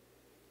day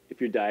if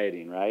you're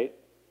dieting, right?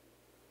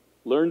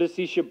 Learn to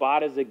see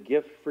Shabbat as a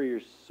gift for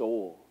your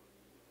soul.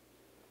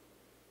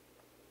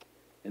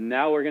 And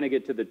now we're going to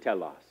get to the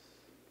telos,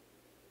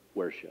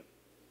 worship.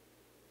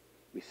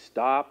 We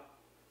stop,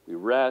 we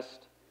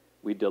rest,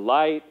 we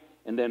delight,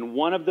 and then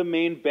one of the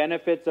main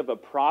benefits of a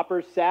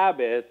proper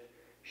Sabbath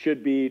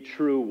should be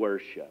true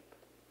worship.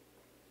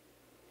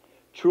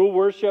 True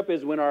worship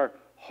is when our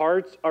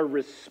hearts are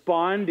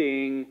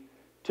responding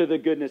to the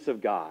goodness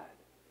of God.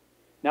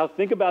 Now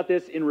think about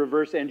this in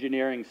reverse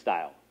engineering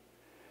style.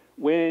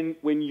 When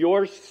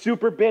you're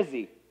super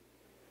busy,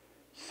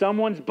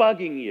 someone's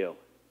bugging you,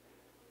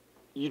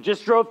 you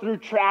just drove through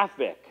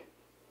traffic,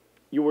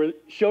 you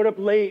showed up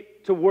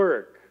late to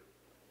work,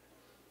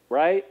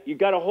 right? You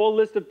got a whole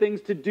list of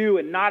things to do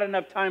and not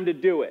enough time to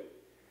do it.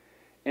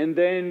 And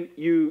then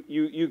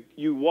you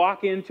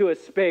walk into a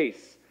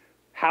space.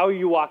 How are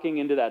you walking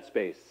into that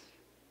space?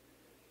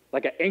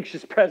 Like an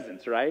anxious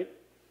presence, right?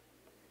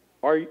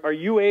 Are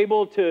you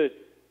able to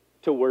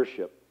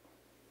worship?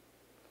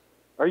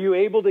 Are you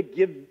able to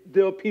give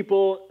the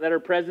people that are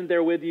present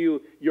there with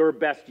you your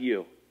best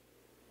you?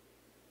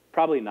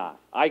 Probably not.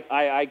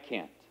 I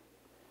can't.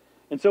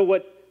 And so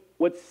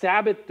what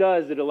Sabbath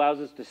does, it allows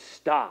us to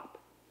stop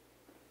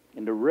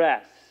and to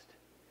rest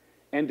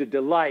and to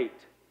delight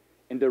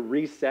and to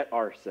reset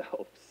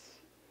ourselves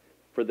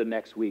for the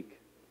next week,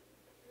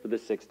 for the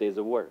 6 days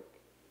of work.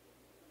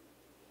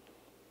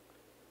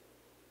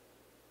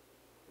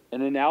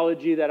 An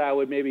analogy that I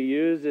would maybe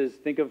use is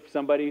think of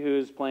somebody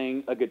who's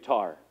playing a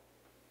guitar.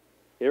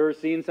 You ever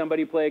seen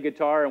somebody play a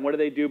guitar, and what do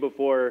they do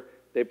before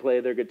they play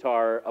their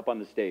guitar up on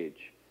the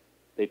stage?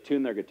 They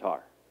tune their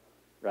guitar,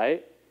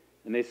 right?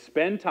 And they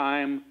spend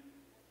time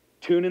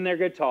tuning their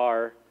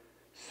guitar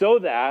so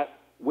that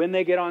when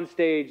they get on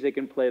stage, they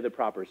can play the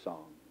proper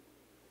song.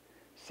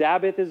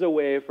 Sabbath is a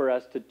way for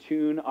us to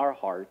tune our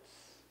hearts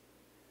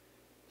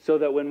so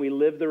that when we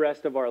live the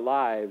rest of our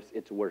lives,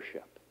 it's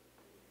worship.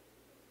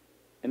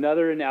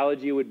 Another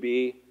analogy would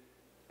be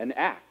an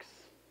axe.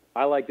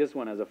 I like this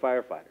one as a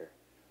firefighter,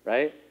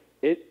 right?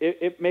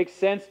 It makes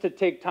sense to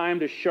take time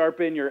to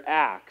sharpen your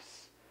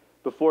axe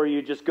before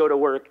you just go to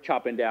work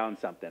chopping down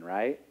something,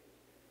 right?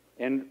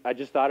 And I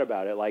just thought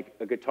about it, like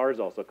a guitar is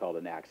also called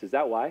an axe. Is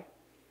that why?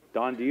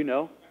 Don, do you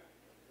know?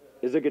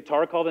 Is a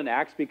guitar called an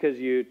axe because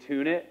you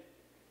tune it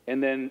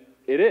and then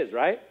it is,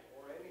 right?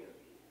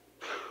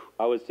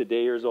 I was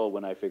today years old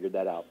when I figured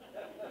that out.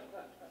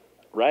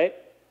 Right?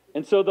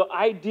 And so the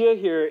idea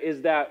here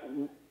is that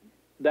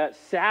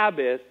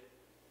Sabbath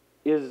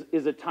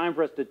is a time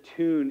for us to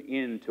tune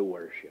into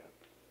worship.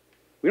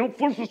 We don't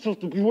force ourselves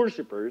to be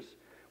worshipers.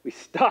 We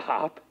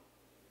stop,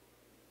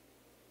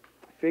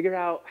 figure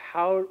out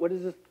what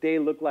does this day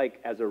look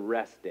like as a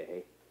rest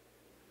day.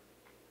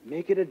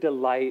 Make it a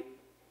delight,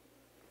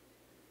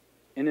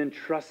 and then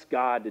trust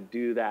God to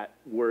do that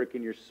work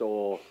in your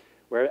soul,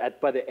 where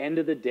by the end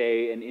of the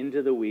day and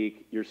into the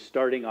week, you're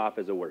starting off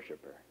as a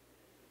worshiper.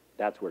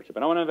 That's worship.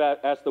 And I want to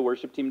ask the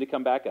worship team to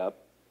come back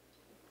up.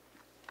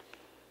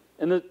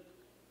 And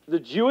the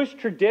Jewish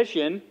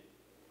tradition,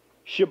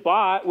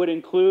 Shabbat, would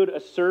include a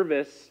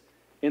service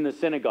in the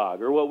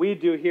synagogue, or what we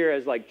do here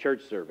as like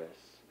church service.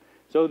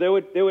 So they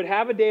would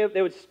have a day,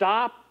 they would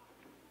stop.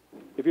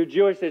 If you're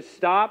Jewish, they'd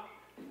stop.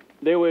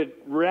 They would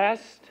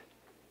rest.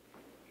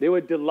 They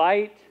would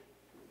delight.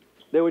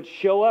 They would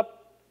show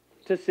up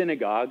to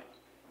synagogue,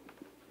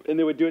 and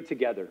they would do it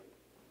together.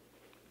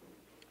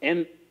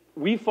 And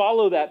we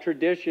follow that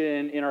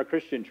tradition in our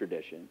Christian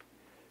tradition.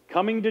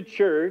 Coming to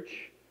church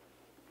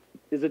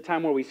is a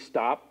time where we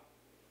stop,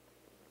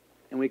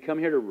 and we come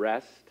here to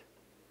rest,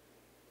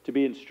 to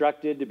be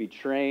instructed, to be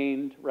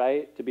trained,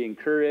 right? To be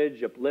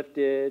encouraged,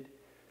 uplifted,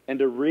 and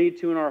to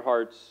retune our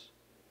hearts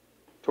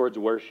towards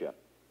worship.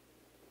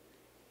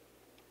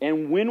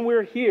 And when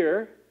we're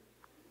here,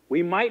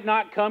 we might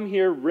not come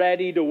here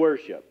ready to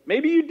worship.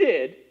 Maybe you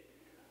did,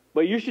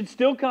 but you should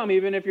still come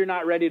even if you're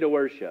not ready to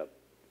worship.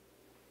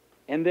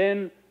 And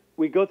then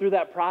we go through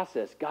that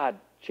process. God,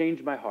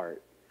 change my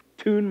heart.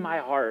 Tune my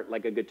heart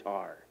like a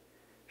guitar.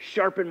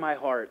 Sharpen my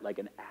heart like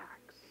an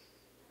axe.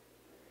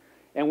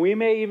 And we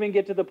may even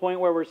get to the point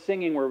where we're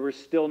singing where we're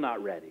still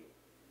not ready.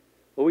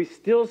 But we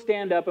still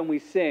stand up and we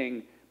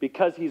sing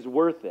because he's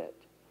worth it.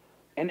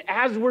 And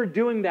as we're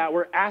doing that,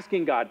 we're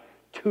asking God,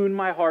 tune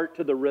my heart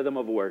to the rhythm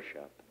of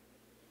worship.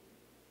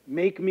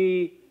 Make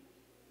me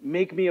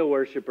a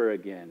worshiper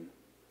again.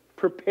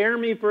 Prepare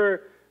me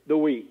for the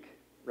week,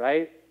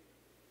 right?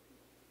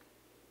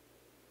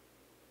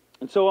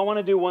 And so I want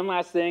to do one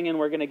last thing, and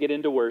we're going to get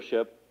into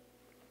worship.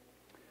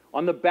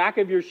 On the back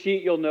of your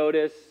sheet, you'll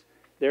notice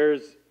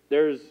there's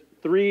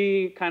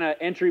 3 kind of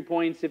entry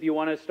points if you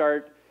want to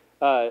start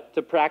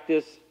to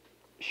practice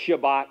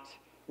Shabbat.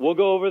 We'll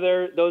go over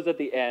those at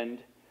the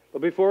end.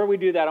 But before we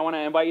do that, I want to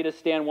invite you to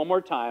stand one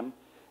more time.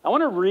 I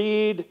want to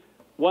read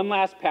one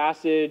last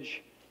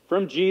passage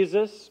from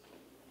Jesus.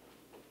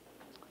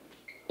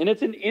 And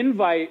it's an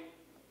invite.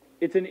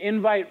 It's an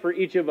invite for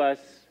each of us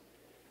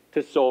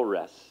to soul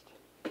rest.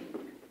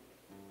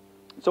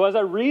 So as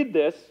I read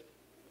this,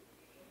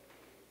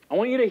 I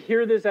want you to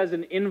hear this as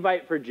an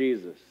invite for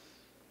Jesus,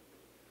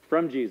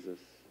 from Jesus.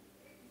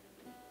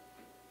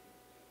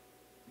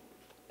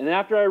 And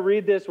after I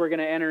read this, we're going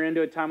to enter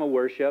into a time of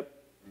worship.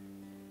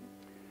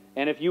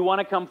 And if you want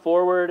to come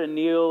forward and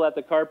kneel at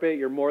the carpet,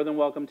 you're more than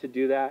welcome to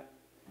do that.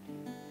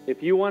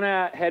 If you want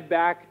to head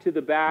back to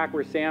the back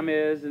where Sam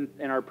is and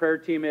our prayer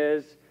team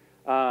is,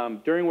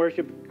 during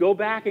worship, go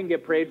back and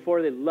get prayed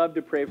for. They'd love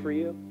to pray for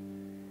you.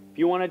 If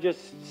you want to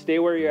just stay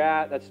where you're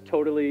at, that's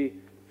totally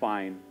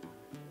fine.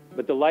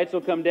 But the lights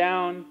will come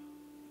down, and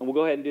we'll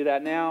go ahead and do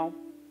that now.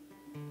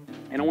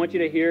 And I want you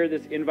to hear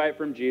this invite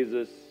from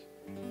Jesus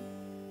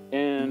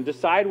and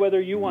decide whether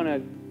you want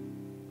to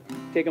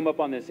take him up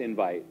on this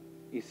invite.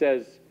 He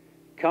says,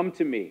 "Come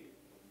to me,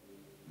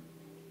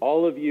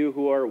 all of you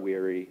who are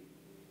weary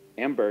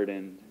and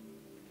burdened,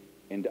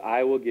 and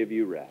I will give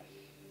you rest.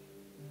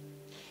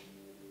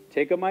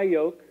 Take up my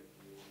yoke,"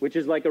 which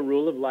is like a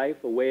rule of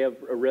life, a way of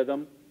a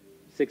rhythm,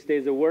 6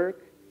 days of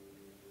work,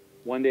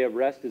 One day of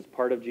rest is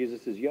part of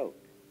Jesus' yoke.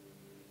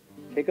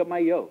 Take up my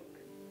yoke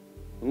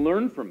and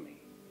learn from me,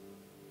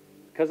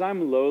 because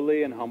I'm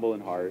lowly and humble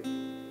in heart,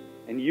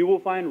 and you will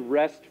find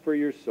rest for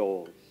your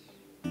souls.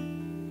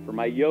 For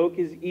my yoke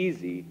is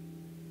easy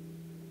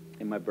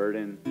and my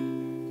burden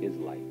is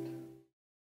light.